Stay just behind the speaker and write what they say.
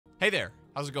Hey there,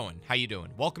 how's it going? How you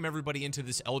doing? Welcome everybody into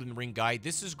this Elden Ring guide.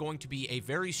 This is going to be a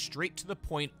very straight to the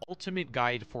point ultimate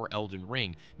guide for Elden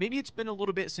Ring. Maybe it's been a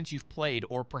little bit since you've played,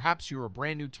 or perhaps you're a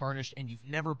brand new Tarnished and you've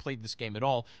never played this game at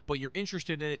all, but you're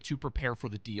interested in it to prepare for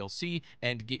the DLC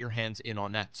and get your hands in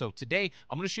on that. So today,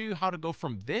 I'm going to show you how to go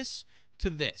from this to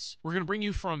this. We're going to bring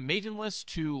you from Maidenless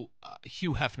to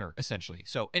Hugh Hefner, essentially.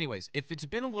 So anyways, if it's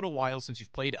been a little while since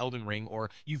you've played Elden Ring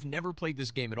or you've never played this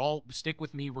game at all, stick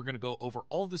with me. We're going to go over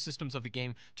all the systems of the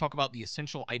game, talk about the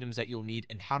essential items that you'll need,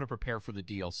 and how to prepare for the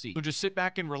DLC. So just sit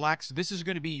back and relax. This is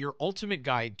going to be your ultimate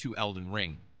guide to Elden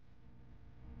Ring.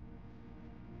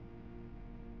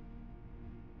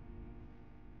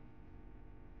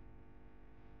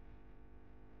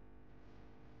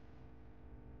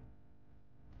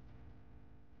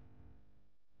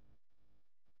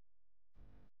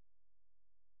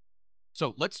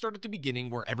 So let's start at the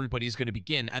beginning where everybody's going to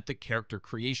begin at the character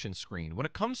creation screen. When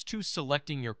it comes to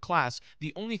selecting your class,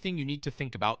 the only thing you need to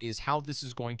think about is how this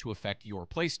is going to affect your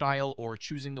playstyle or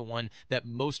choosing the one that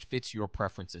most fits your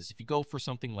preferences. If you go for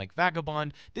something like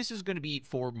Vagabond, this is going to be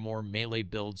for more melee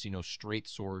builds, straight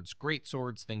swords, great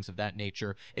swords, things of that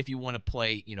nature. If you want to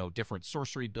play, different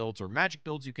sorcery builds or magic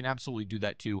builds, you can absolutely do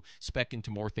that too, spec into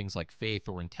more things like faith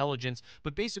or intelligence.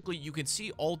 But basically, you can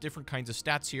see all different kinds of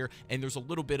stats here, and there's a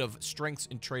little bit of strengths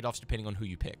and trade-offs depending on who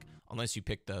you pick, unless you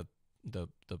pick the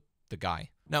guy.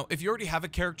 Now, if you already have a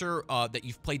character that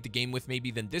you've played the game with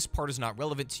maybe, then this part is not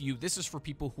relevant to you. This is for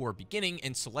people who are beginning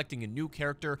and selecting a new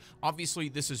character. Obviously,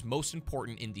 this is most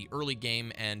important in the early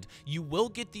game, and you will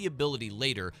get the ability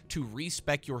later to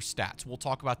respec your stats. We'll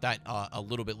talk about that a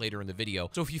little bit later in the video.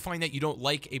 So if you find that you don't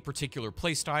like a particular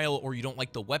playstyle or you don't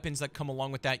like the weapons that come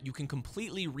along with that, you can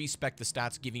completely respec the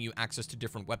stats, giving you access to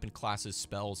different weapon classes,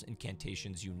 spells,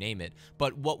 incantations, you name it.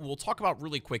 But what we'll talk about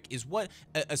really quick is what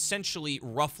essentially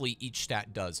roughly each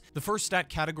stat does. The first stat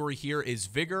category here is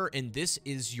Vigor, and this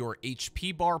is your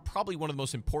HP bar, probably one of the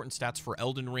most important stats for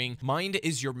Elden Ring. Mind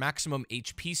is your maximum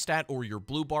HP stat, or your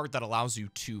blue bar that allows you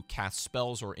to cast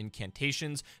spells or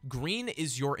incantations. Green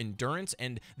is your Endurance,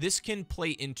 and this can play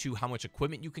into how much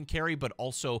equipment you can carry, but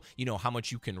also, how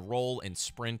much you can roll and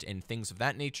sprint and things of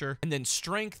that nature. And then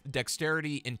Strength,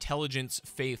 Dexterity, Intelligence,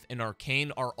 Faith, and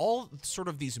Arcane are all sort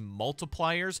of these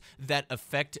multipliers that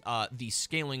affect the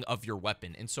scaling of your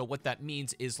weapon. And so what that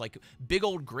means is, like, big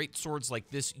old great swords like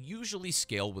this usually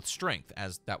scale with strength,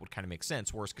 as that would kind of make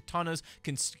sense, whereas katanas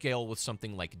can scale with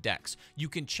something like dex. You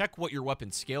can check what your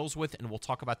weapon scales with, and we'll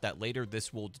talk about that later.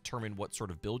 This will determine what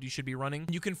sort of build you should be running.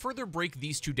 You can further break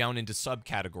these two down into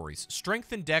subcategories.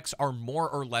 Strength and dex are more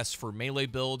or less for melee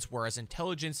builds, whereas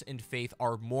intelligence and faith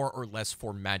are more or less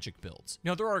for magic builds.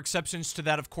 Now, there are exceptions to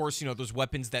that, of course. Those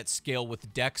weapons that scale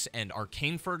with dex and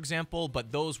arcane, for example,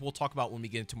 but those we'll talk about when we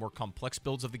get into more complex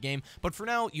builds of the game. But for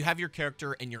now, you have your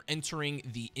character and you're entering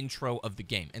the intro of the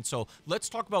game. And so let's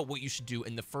talk about what you should do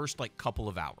in the first couple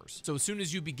of hours. So as soon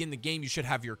as you begin the game, you should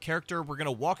have your character. We're going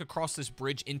to walk across this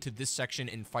bridge into this section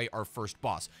and fight our first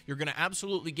boss. You're going to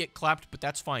absolutely get clapped, but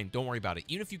that's fine. Don't worry about it.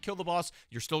 Even if you kill the boss,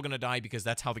 you're still going to die because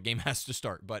that's how the game has to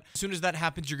start. But as soon as that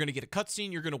happens, you're going to get a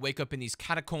cutscene. You're going to wake up in these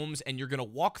catacombs and you're going to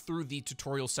walk through the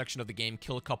tutorial section of the game,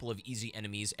 kill a couple of easy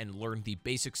enemies, and learn the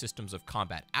basic systems of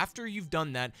combat. After you've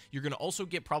done that, you're going to also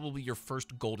get probably your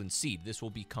first golden seed. This will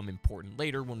become important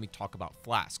later when we talk about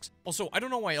flasks. Also, I don't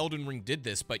know why Elden Ring did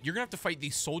this, but you're gonna have to fight the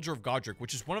Soldier of Godric,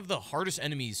 which is one of the hardest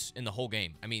enemies in the whole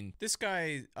game. I mean, this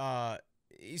guy,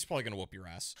 he's probably gonna whoop your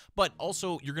ass. But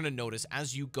also, you're gonna notice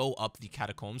as you go up the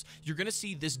catacombs, you're gonna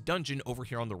see this dungeon over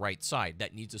here on the right side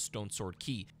that needs a stone sword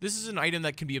key. This is an item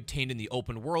that can be obtained in the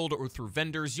open world or through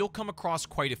vendors. You'll come across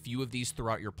quite a few of these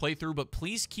throughout your playthrough, but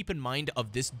please keep in mind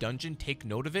of this dungeon, take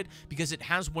note of it, because it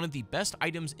has one of the best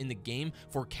items in the game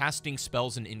for casting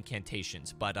spells and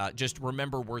incantations. But just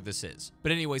remember where this is.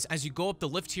 But anyways, as you go up the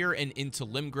lift here and into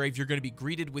Limgrave, you're gonna be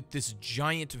greeted with this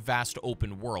giant, vast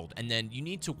open world, and then you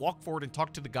need to walk forward and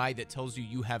talk to the guy that tells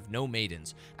you have no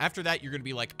maidens. After that, you're going to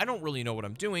be like, I don't really know what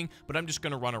I'm doing, but I'm just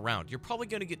going to run around. You're probably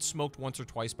going to get smoked once or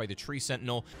twice by the tree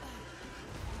sentinel.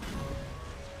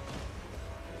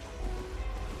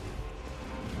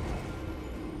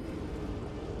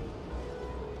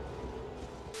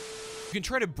 You can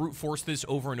try to brute force this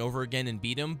over and over again and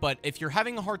beat him, but if you're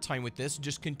having a hard time with this,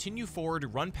 just continue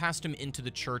forward, run past him into the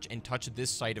church, and touch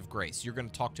this site of grace. You're going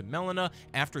to talk to Melina.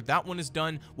 After that one is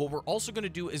done, what we're also going to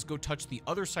do is go touch the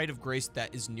other site of grace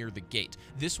that is near the gate.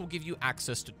 This will give you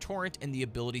access to Torrent and the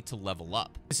ability to level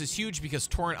up. This is huge because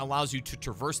Torrent allows you to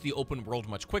traverse the open world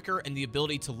much quicker, and the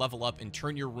ability to level up and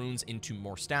turn your runes into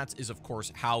more stats is, of course,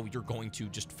 how you're going to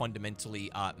just fundamentally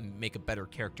make a better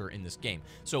character in this game.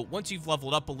 So once you've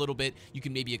leveled up a little bit, You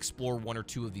can maybe explore 1 or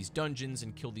 2 of these dungeons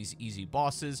and kill these easy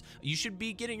bosses. You should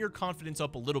be getting your confidence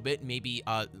up a little bit, maybe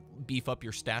beef up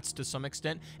your stats to some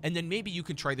extent, and then maybe you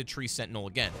can try the Tree Sentinel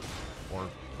again, or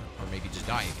maybe just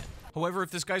die again. However,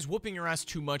 if this guy's whooping your ass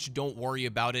too much, don't worry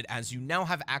about it, as you now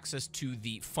have access to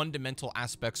the fundamental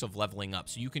aspects of leveling up.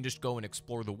 So you can just go and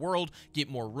explore the world, get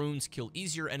more runes, kill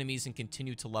easier enemies, and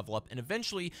continue to level up. And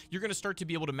eventually, you're going to start to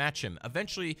be able to match him.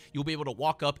 Eventually, you'll be able to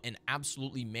walk up and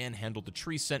absolutely manhandle the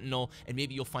Tree Sentinel, and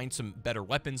maybe you'll find some better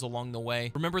weapons along the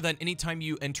way. Remember that anytime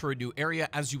you enter a new area,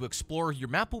 as you explore, your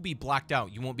map will be blacked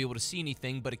out. You won't be able to see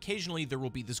anything, but occasionally there will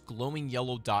be this glowing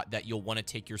yellow dot that you'll want to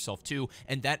take yourself to,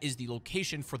 and that is the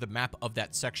location for the map of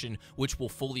that section, which will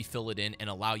fully fill it in and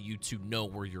allow you to know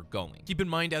where you're going. Keep in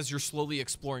mind, as you're slowly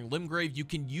exploring Limgrave, you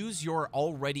can use your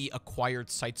already acquired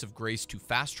Sites of Grace to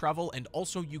fast travel, and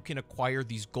also you can acquire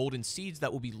these golden seeds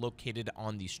that will be located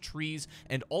on these trees.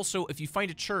 And also, if you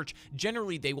find a church,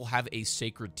 generally they will have a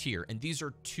sacred tear, and these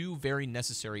are 2 very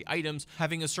necessary items.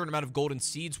 Having a certain amount of golden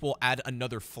seeds will add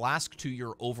another flask to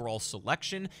your overall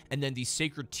selection, and then the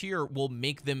sacred tear will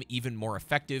make them even more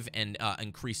effective and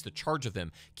increase the charge of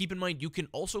them. Keep in mind, you can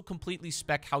also completely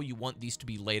spec how you want these to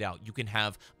be laid out. You can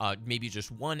have maybe just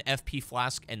 1 FP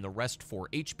flask and the rest for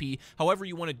HP, however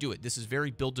you want to do it. This is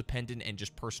very build dependent and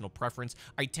just personal preference.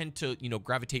 I tend to,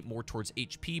 gravitate more towards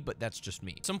HP, but that's just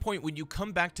me. At some point when you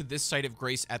come back to this Site of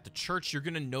Grace at the church, you're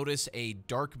going to notice a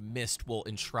dark mist will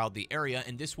enshroud the area,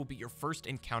 and this will be your first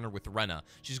encounter with Rena.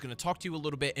 She's going to talk to you a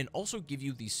little bit and also give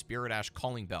you the Spirit Ash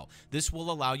Calling Bell. This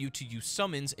will allow you to use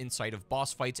summons inside of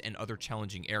boss fights and other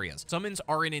challenging areas. Summons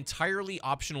are an entirely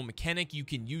optional mechanic. You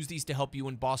can use these to help you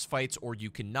in boss fights, or you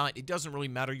cannot. It doesn't really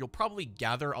matter. You'll probably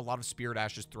gather a lot of Spirit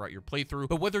Ashes throughout your playthrough,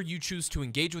 but whether you choose to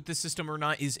engage with this system or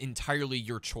not is entirely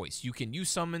your choice. You can use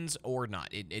summons or not.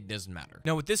 It doesn't matter.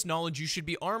 Now, with this knowledge, you should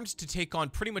be armed to take on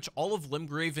pretty much all of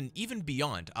Limgrave and even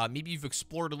beyond. Maybe you've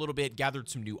explored a little bit, gathered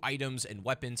some new items and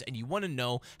weapons, and you want to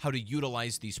know how to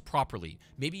utilize these properly.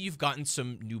 Maybe you've gotten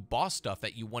some new boss stuff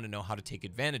that you want to know how to take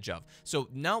advantage of. So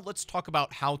now let's talk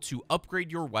about how to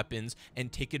upgrade your weapons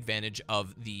and take advantage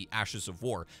of the Ashes of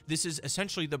War. This is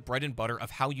essentially the bread and butter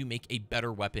of how you make a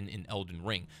better weapon in Elden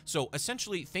Ring. So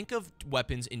essentially, think of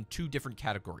weapons in 2 different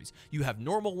categories. You have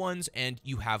normal ones and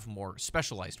you have more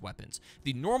specialized weapons.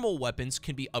 The normal weapons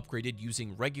can be upgraded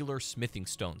using regular smithing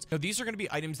stones. Now, these are going to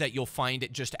be items that you'll find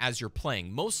just as you're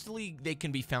playing. Mostly they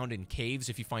can be found in caves.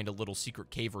 If you find a little secret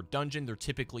cave or dungeon, they're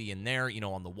typically in there,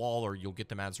 on the wall, or you'll get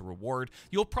them as a reward.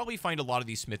 You'll probably find a lot of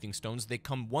these smithing stones. They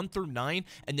come 1 through 9,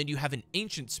 and then you have an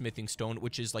ancient smithing stone,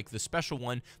 which is like the special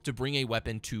one to bring a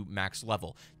weapon to max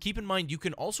level. Keep in mind, you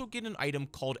can also get an item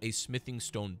called a smithing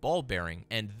stone ball bearing,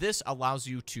 and this allows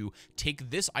you to take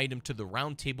this item to the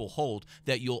round table hold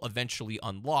that you'll eventually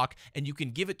unlock, and you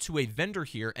can give it to a vendor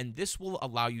here, and this will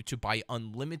allow you to buy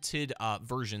unlimited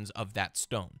versions of that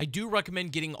stone. I do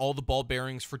recommend getting all the ball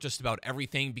bearings for just about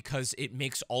everything, because it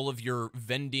makes all of your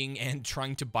vending and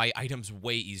trying to buy items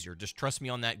way easier. Just trust me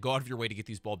on that. Go out of your way to get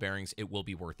these ball bearings. It will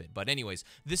be worth it. But anyways,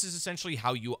 this is essentially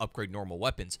how you upgrade normal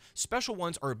weapons. Special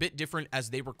ones are a bit different, as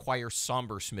they require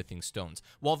somber smithing stones.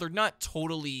 While they're not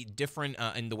totally different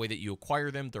in the way that you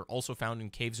acquire them, they're also found in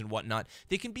caves and whatnot.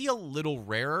 They can be a little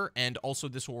rarer, and also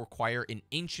this will require an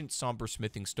ancient somber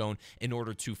smithing stone in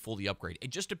order to fully upgrade. It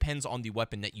just depends on the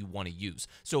weapon that you want to use.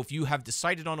 So if you have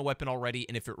decided on a weapon already,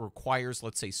 and if it requires,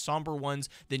 let's say, somber ones,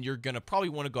 then you're going to probably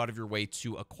want to go out of your way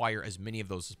to acquire as many of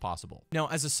those as possible. Now,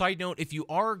 as a side note, if you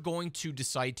are going to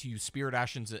decide to use Spirit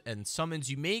Ashes and summons,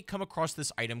 you may come across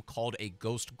this item called a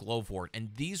Ghost Glowwort, and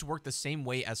these work the same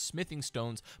way as smithing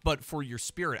stones, but for your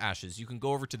Spirit Ashes. You can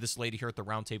go over to this lady here at the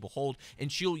round table hold,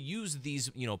 and she'll use these,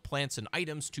 plants and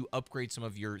items to upgrade some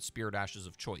of your Spirit Ashes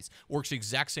of choice. Works the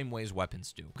exact same way as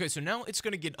weapons do. Okay, so now it's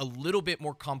going to get a little bit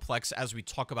more complex as we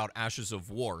talk about Ashes of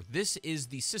War. This is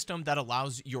the system that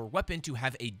allows your weapon to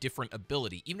have a different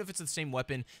ability. Even if it's the same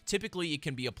weapon, typically it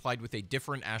can be applied with a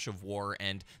different Ash of War,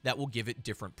 and that will give it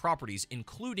different properties,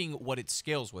 including what it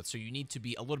scales with. So you need to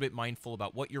be a little bit mindful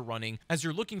about what you're running. As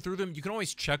you're looking through them, you can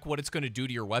always check what it's going to do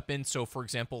to your weapon. So for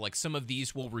example, like some of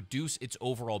these will reduce its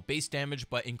overall base damage,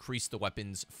 but increase the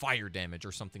weapon's fire damage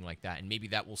or something like that. And maybe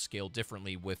that will scale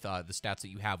differently with the stats that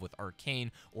you have with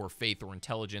Arcane or Faith or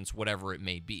Intelligence, whatever it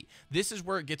may be. This is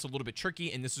where it gets a little bit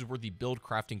tricky, and this is where the build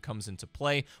crafting comes into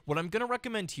play. What I'm going to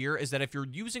recommend here is that if you're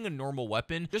using a normal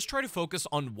weapon, just try to focus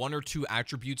on 1 or 2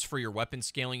 attributes for your weapon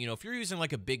scaling. If you're using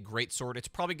like a big greatsword, it's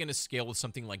probably going to scale with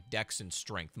something like dex and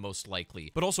strength, most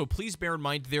likely. But also, please bear in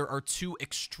mind, there are two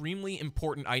extremely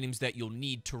important items that you'll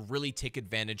need to really take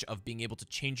advantage of being able to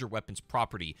change your weapon's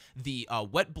property. The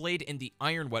wet blade and the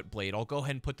iron wet blade. I'll go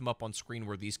ahead and put them up on screen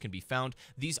where these can be found.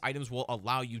 These items will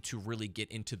allow you to really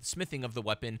get into the smithing of the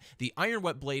weapon. The iron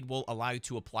wet blade will allow you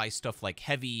to apply stuff like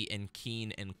heavy and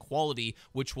keen and quality,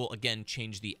 which will again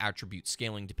change the attribute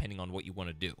scaling depending on what you want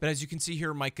to do. But as you can see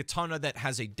here, my katana that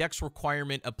has a dex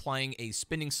requirement, applying a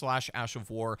spinning slash Ash of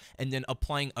War, and then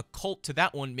applying occult to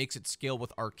that one makes it scale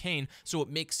with arcane, so it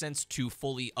makes sense to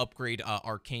fully upgrade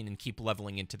arcane and keep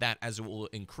leveling into that, as it will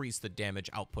increase the damage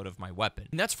output of my weapon.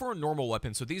 And that's for a normal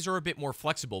weapon, so these are a bit more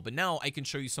flexible. But now I can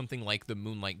show you something like the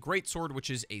Moonlight Greatsword, which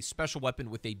is a special weapon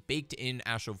with a baked-in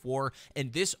Ash of War,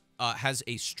 and this has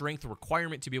a strength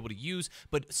requirement to be able to use,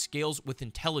 but scales with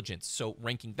intelligence. So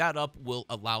ranking that up will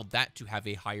allow that to have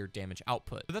a higher damage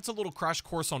output. So that's a little crash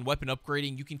course on weapon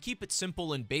upgrading. You can keep it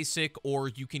simple and basic, or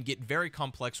you can get very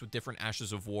complex with different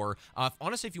Ashes of War.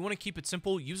 Honestly, if you want to keep it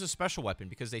simple, use a special weapon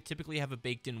because they typically have a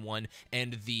baked-in one,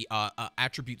 and the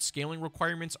attribute scaling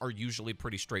requirements are usually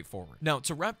pretty straightforward. Now,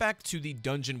 to wrap back to the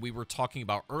dungeon we were talking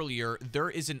about earlier,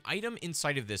 there is an item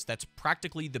inside of this that's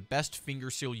practically the best finger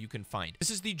seal you can find.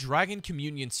 This is the Dragon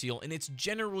Communion Seal, and it's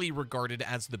generally regarded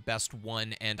as the best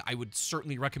one, and I would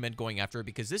certainly recommend going after it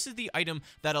because this is the item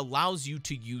that allows you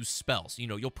to use spells. You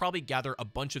know, you'll probably gather a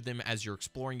bunch of them as you're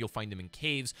exploring. You'll find them in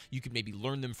caves. You could maybe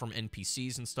learn them from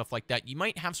NPCs and stuff like that. You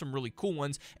might have some really cool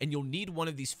ones, and you'll need one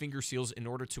of these finger seals in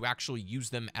order to actually use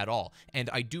them at all. And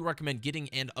I do recommend getting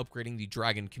and upgrading the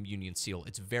Dragon Communion Seal.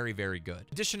 It's very, very good.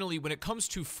 Additionally, when it comes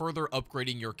to further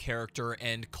upgrading your character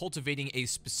and cultivating a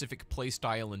specific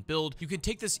playstyle and build, you can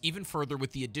take this even further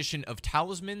with the addition of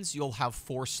talismans. You'll have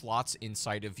 4 slots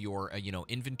inside of your,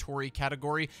 inventory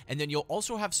category, and then you'll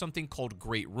also have something called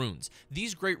Great Runes.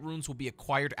 These Great Runes will be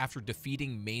acquired after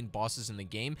defeating main bosses in the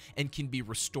game and can be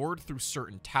restored through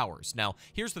certain towers. Now,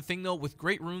 here's the thing though, with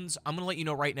Great Runes, I'm gonna let you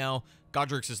know right now,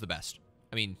 Godric's is the best.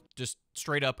 I mean, just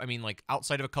straight up, like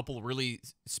outside of a couple really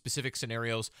specific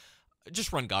scenarios,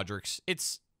 just run Godric's.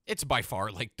 It's by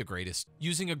far, like, the greatest.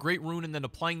 Using a Great Rune and then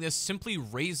applying this simply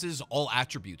raises all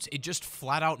attributes. It just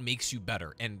flat out makes you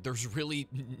better, and there's really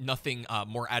nothing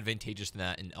more advantageous than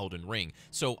that in Elden Ring.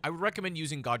 So I would recommend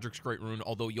using Godric's Great Rune,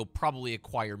 although you'll probably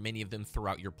acquire many of them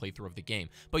throughout your playthrough of the game.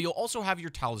 But you'll also have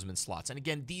your talisman slots, and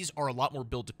again, these are a lot more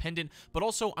build dependent, but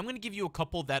also I'm going to give you a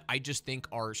couple that I just think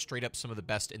are straight up some of the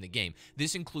best in the game.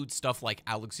 This includes stuff like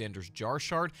Alexander's Jar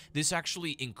Shard. This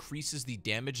actually increases the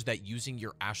damage that using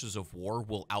your Ashes of War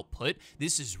will output.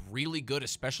 This is really good,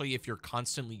 especially if you're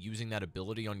constantly using that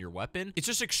ability on your weapon. It's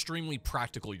just extremely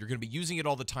practical. You're going to be using it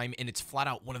all the time, and it's flat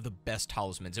out one of the best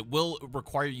talismans. It will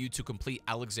require you to complete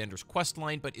Alexander's quest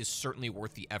line, but is certainly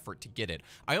worth the effort to get it.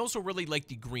 I also really like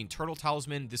the Green Turtle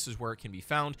Talisman. This is where it can be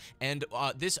found, and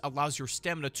this allows your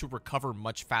stamina to recover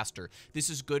much faster. This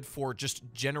is good for just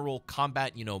general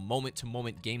combat,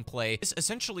 moment-to-moment gameplay. This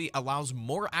essentially allows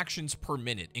more actions per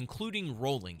minute, including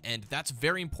rolling, and that's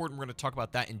very important. We're going to talk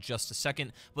about that in just a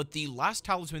second. But the last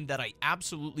talisman that I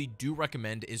absolutely do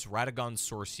recommend is Radagon's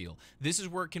Source Seal. This is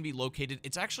where it can be located.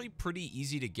 It's actually pretty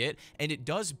easy to get, and it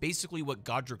does basically what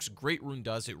Godric's Great Rune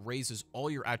does. It raises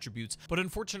all your attributes, but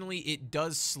unfortunately, it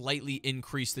does slightly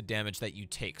increase the damage that you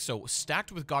take. So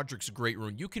stacked with Godric's Great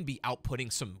Rune, you can be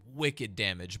outputting some wicked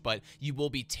damage, but you will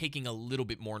be taking a little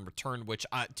bit more in return, which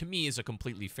to me is a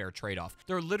completely fair trade-off.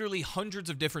 There are literally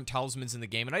hundreds of different talismans in the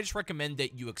game, and I just recommend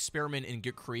that you experiment and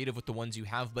get creative with the ones you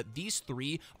have, but these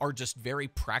 3 are just very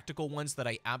practical ones that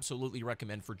I absolutely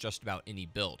recommend for just about any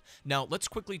build. Now, let's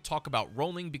quickly talk about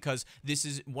rolling, because this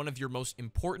is one of your most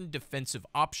important defensive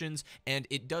options, and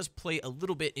it does play a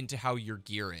little bit into how your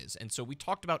gear is. And so we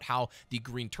talked about how the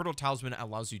Green Turtle Talisman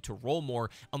allows you to roll more.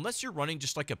 Unless you're running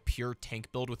just like a pure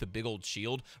tank build with a big old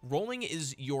shield, rolling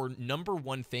is your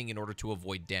 #1 thing in order to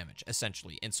avoid damage,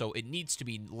 essentially. And so it needs to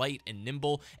be light and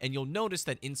nimble, and you'll notice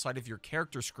that inside of your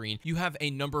character screen, you have a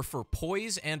number for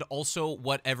poise and also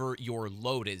whatever your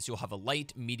load is. You'll have a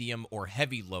light, medium, or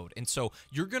heavy load. And so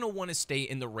you're going to want to stay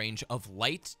in the range of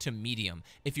light to medium.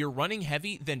 If you're running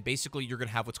heavy, then basically you're going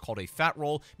to have what's called a fat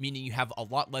roll, meaning you have a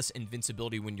lot less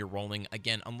invincibility when you're rolling.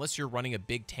 Again, unless you're running a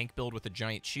big tank build with a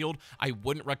giant shield, I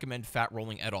wouldn't recommend fat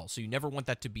rolling at all. So you never want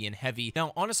that to be in heavy.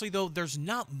 Now, honestly though, there's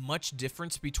not much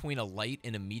difference between a light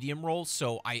and a medium roll,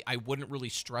 so I wouldn't really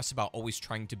stress about always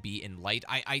trying to be in light.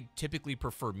 I typically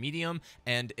prefer medium,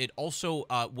 and it also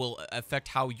also will affect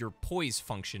how your poise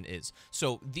function is.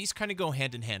 So these kind of go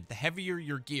hand in hand. The heavier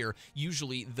your gear,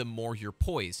 usually the more your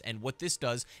poise. And what this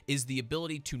does is the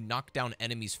ability to knock down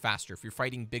enemies faster. If you're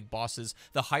fighting big bosses,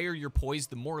 the higher your poise,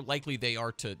 the more likely they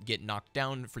are to get knocked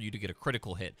down for you to get a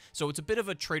critical hit. So it's a bit of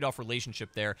a trade-off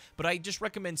relationship there, but I just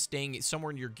recommend staying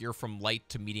somewhere in your gear from light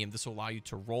to medium. This will allow you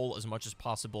to roll as much as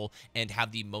possible and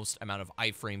have the most amount of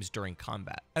iframes during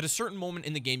combat. At a certain moment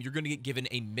in the game, you're going to get given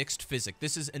a mixed physic.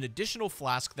 This is an additional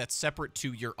flask that's separate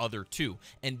to your other two,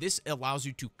 and this allows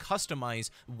you to customize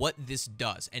what this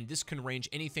does, and this can range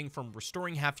anything from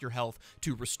restoring half your health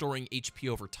to restoring HP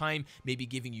over time, maybe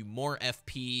giving you more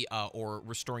FP or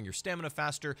restoring your stamina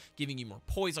faster, giving you more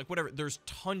poise, like whatever. There's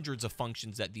hundreds of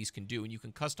functions that these can do, and you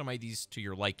can customize these to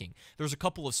your liking. There's a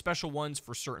couple of special ones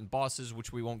for certain bosses,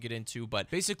 which we won't get into, but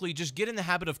basically just get in the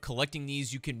habit of collecting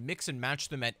these. You can mix and match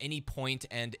them at any point,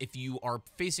 and if you are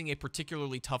facing a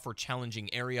particularly tough or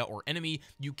challenging area or enemy,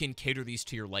 you can cater these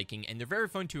to your liking, and they're very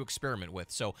fun to experiment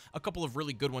with. So a couple of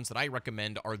really good ones that I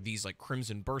recommend are these like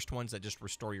Crimson Burst ones that just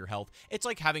restore your health. It's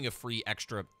like having a free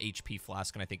extra HP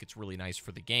flask, and I think it's really nice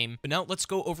for the game. But now let's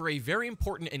go over a very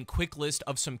important and quick list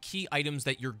of some key items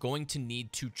that you're going to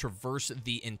need to traverse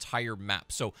the entire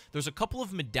map. So there's a couple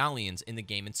of medallions in the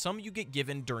game, and some you get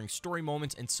given during story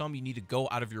moments, and some you need to go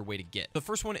out of your way to get. The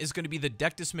first one is going to be the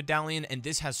Dectus medallion, and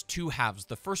this has two halves.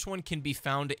 The first one can be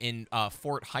found in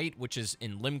Fort Height, which is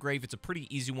in Limgrave. It's a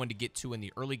pretty easy one to get to in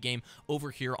the early game.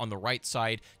 Over here on the right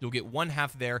side, you'll get one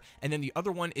half there, and then the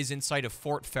other one is inside of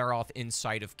Fort Faroth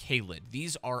inside of Caelid.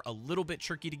 These are a little bit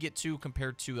tricky to get to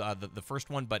compared to the first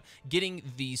one, but getting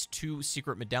these two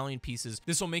secret medallion pieces,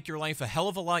 this will make your life a hell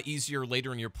of a lot easier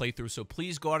later in your playthrough, so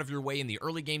please go out of your way in the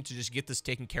early game to just get this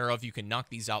taken care of. You can knock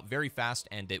these out very fast,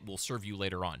 and it will serve you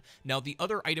later on. Now, the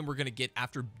other item we're going to get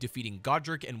after defeating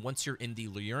Godric, and once you're in the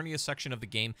Liurnia section of the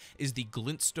game, is the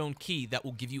Glintstone key that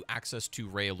will give you access to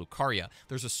Rhea Lucaria.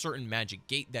 There's a certain magic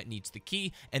gate that needs the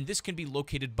key, and this can be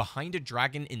located behind a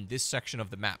dragon in this section of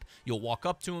the map. You'll walk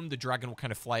up to him, the dragon will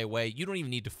kind of fly away. You don't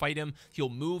even need to fight him. He'll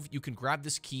move, you can grab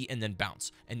this key and then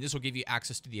bounce, and this will give you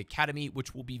access to the academy,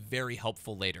 which will be very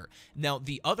helpful later. Now,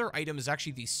 the other item is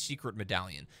actually the secret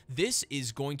medallion. This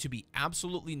is going to be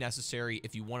absolutely necessary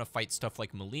if you want to fight stuff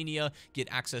like Malenia, get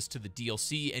access to the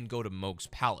DLC, and go to Mohg's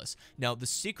Palace. Now, the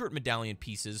secret medallion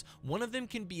pieces, one of them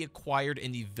can be acquired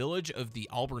in the village of the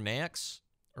Albernaex,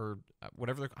 or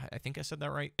whatever, I think I said that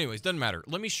right. Anyways, doesn't matter.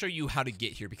 Let me show you how to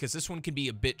get here, because this one can be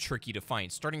a bit tricky to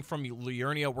find. Starting from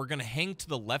Liurnia, we're going to hang to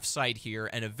the left side here,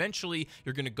 and eventually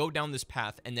you're going to go down this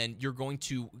path, and then you're going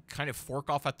to kind of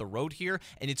fork off at the road here,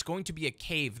 and it's going to be a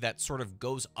cave that sort of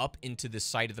goes up into this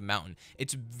side of the mountain.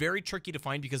 It's very tricky to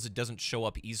find because it doesn't show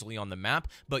up easily on the map,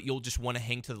 but you'll just want to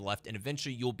hang to the left, and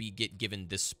eventually you'll be given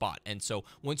this spot. And so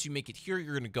once you make it here,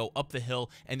 you're going to go up the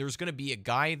hill, and there's going to be a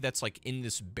guy that's like in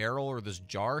this barrel or this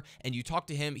jar, and you talk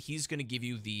to him. He's going to give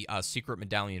you the secret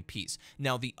medallion piece.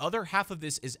 Now, the other half of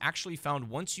this is actually found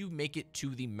once you make it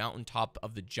to the mountaintop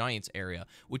of the Giants area,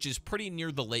 which is pretty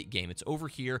near the late game. It's over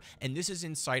here, and this is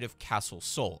inside of Castle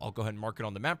Sol. I'll go ahead and mark it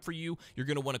on the map for you. You're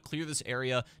going to want to clear this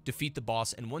area, defeat the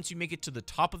boss, and once you make it to the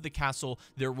top of the castle,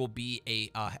 there will be a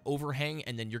overhang,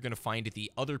 and then you're going to find the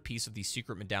other piece of the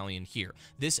secret medallion here.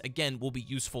 This, again, will be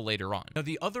useful later on. Now,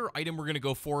 the other item we're going to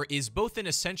go for is both an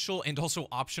essential and also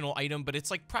optional item, but it's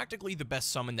like practically the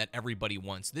best summon that everybody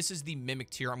wants. This is the Mimic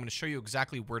Tear. I'm going to show you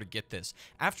exactly where to get this.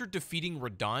 After defeating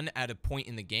Radahn at a point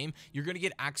in the game, you're going to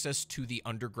get access to the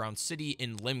underground city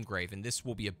in Limgrave, and this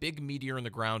will be a big meteor in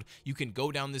the ground. You can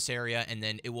go down this area, and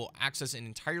then it will access an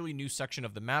entirely new section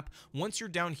of the map. Once you're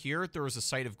down here, there is a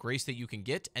site of grace that you can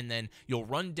get, and then you'll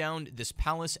run down this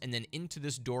palace and then into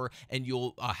this door, and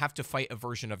you'll have to fight a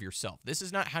version of yourself. This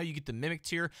is not how you get the Mimic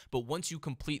Tear, but once you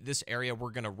complete this area,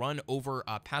 we're going to run over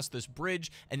past this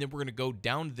bridge, and then we're going to go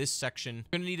down this section.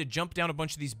 You're going to need to jump down a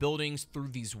bunch of these buildings through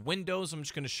these windows. I'm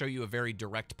just going to show you a very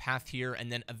direct path here,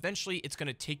 and then eventually it's going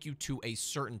to take you to a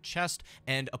certain chest,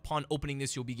 and upon opening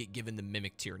this, you'll be given the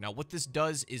Mimic Tear. Now, what this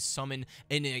does is summon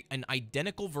an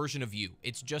identical version of you.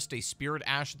 It's just a Spirit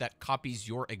Ash that copies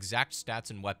your exact stats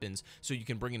and weapons, so you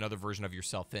can bring another version of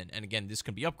yourself in. And again, this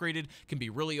can be upgraded, can be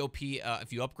really OP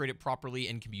if you upgrade it properly,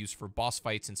 and can be used for boss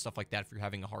fights and stuff like that if you're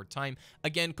having a hard time.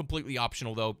 Again, completely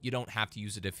optional, though. You don't have to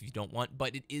use it off if you don't want,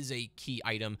 but it is a key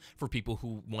item for people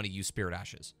who want to use Spirit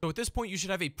Ashes. So at this point, you should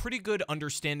have a pretty good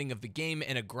understanding of the game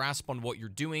and a grasp on what you're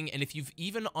doing, and if you've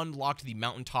even unlocked the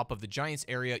mountaintop of the Giants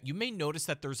area, you may notice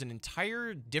that there's an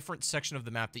entire different section of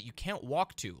the map that you can't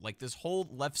walk to. Like this whole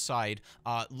left side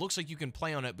looks like you can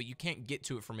play on it, but you can't get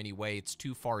to it from any way. It's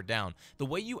too far down. The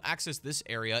way you access this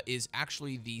area is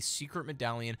actually the secret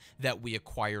medallion that we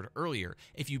acquired earlier.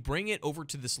 If you bring it over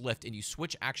to this lift and you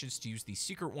switch actions to use the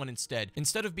secret one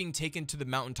instead of being taken to the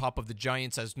mountaintop of the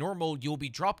Giants as normal, you'll be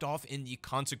dropped off in the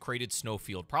consecrated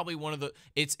snowfield. Probably one of the,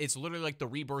 it's literally like the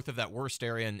rebirth of that worst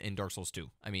area in Dark Souls 2.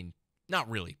 I mean, not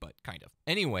really, but kind of.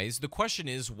 Anyways, the question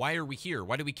is, why are we here?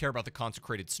 Why do we care about the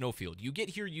consecrated snowfield? You get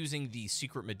here using the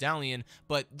secret medallion,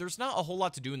 but there's not a whole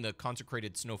lot to do in the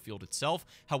consecrated snowfield itself.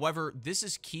 However, this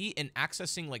is key in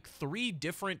accessing like 3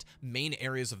 different main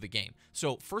areas of the game.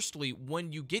 So firstly,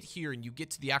 when you get here and you get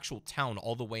to the actual town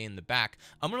all the way in the back,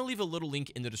 I'm going to leave a little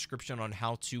link in the description on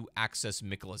how to access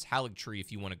Miquella's Erdtree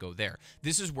if you want to go there.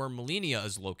 This is where Malenia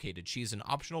is located. She's an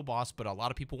optional boss, but a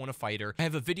lot of people want to fight her. I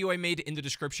have a video I made in the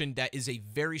description that is a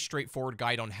very straightforward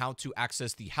guide on how to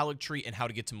access the Erdtree and how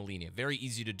to get to Malenia. Very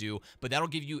easy to do, but that'll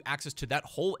give you access to that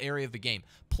whole area of the game.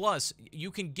 Plus,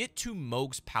 you can get to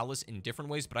Mohg's palace in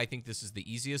different ways, but I think this is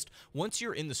the easiest. Once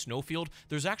you're in the snowfield,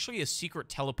 there's actually a secret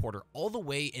teleporter all the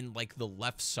way in like the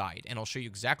left side, and I'll show you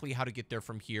exactly how to get there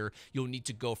from here. You'll need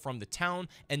to go from the town,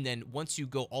 and then once you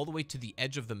go all the way to the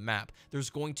edge of the map, there's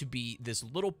going to be this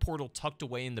little portal tucked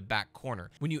away in the back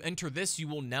corner. When you enter this, you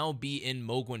will now be in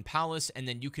Mohgwyn Palace, and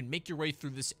then you can make your way through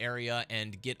this area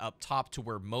and get up top to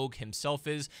where Mohg himself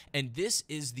is, and this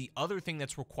is the other thing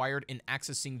that's required in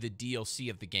accessing the DLC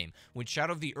of the game. When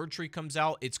Shadow of the Erdtree comes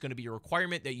out, it's going to be a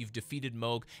requirement that you've defeated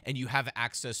Mohg and you have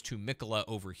access to Miquella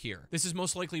over here. This is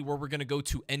most likely where we're going to go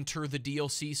to enter the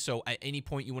DLC, so at any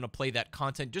point you want to play that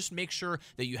content, just make sure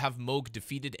that you have Mohg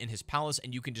defeated in his palace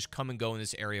and you can just come and go in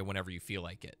this area whenever you feel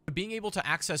like it. Being able to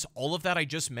access all of that I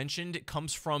just mentioned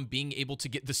comes from being able to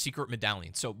get the secret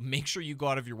medallion, so make sure you go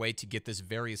out of your way to get this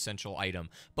very essential item.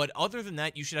 But other than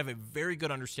that, you should have a very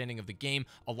good understanding of the game,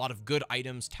 a lot of good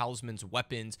items, talismans,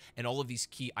 weapons, and all of these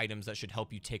key items that should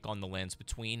help you take on the lands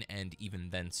between and even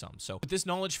then some. So with this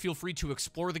knowledge, feel free to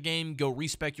explore the game, go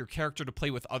respec your character to play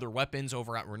with other weapons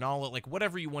over at Renala, like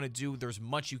whatever you want to do, there's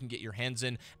much you can get your hands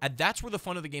in, and that's where the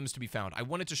fun of the game is to be found. I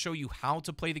wanted to show you how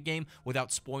to play the game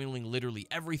without spoiling literally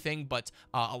everything, but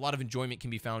a lot of enjoyment can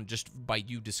be found just by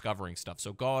you discovering stuff.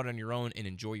 So go out on your own and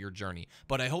enjoy your journey.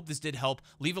 But I hope this did help.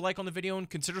 Leave a like on the video and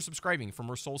consider subscribing for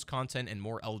more Souls content and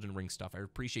more Elden Ring stuff. I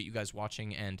appreciate you guys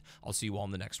watching, and I'll see you all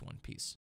in the next one. Peace.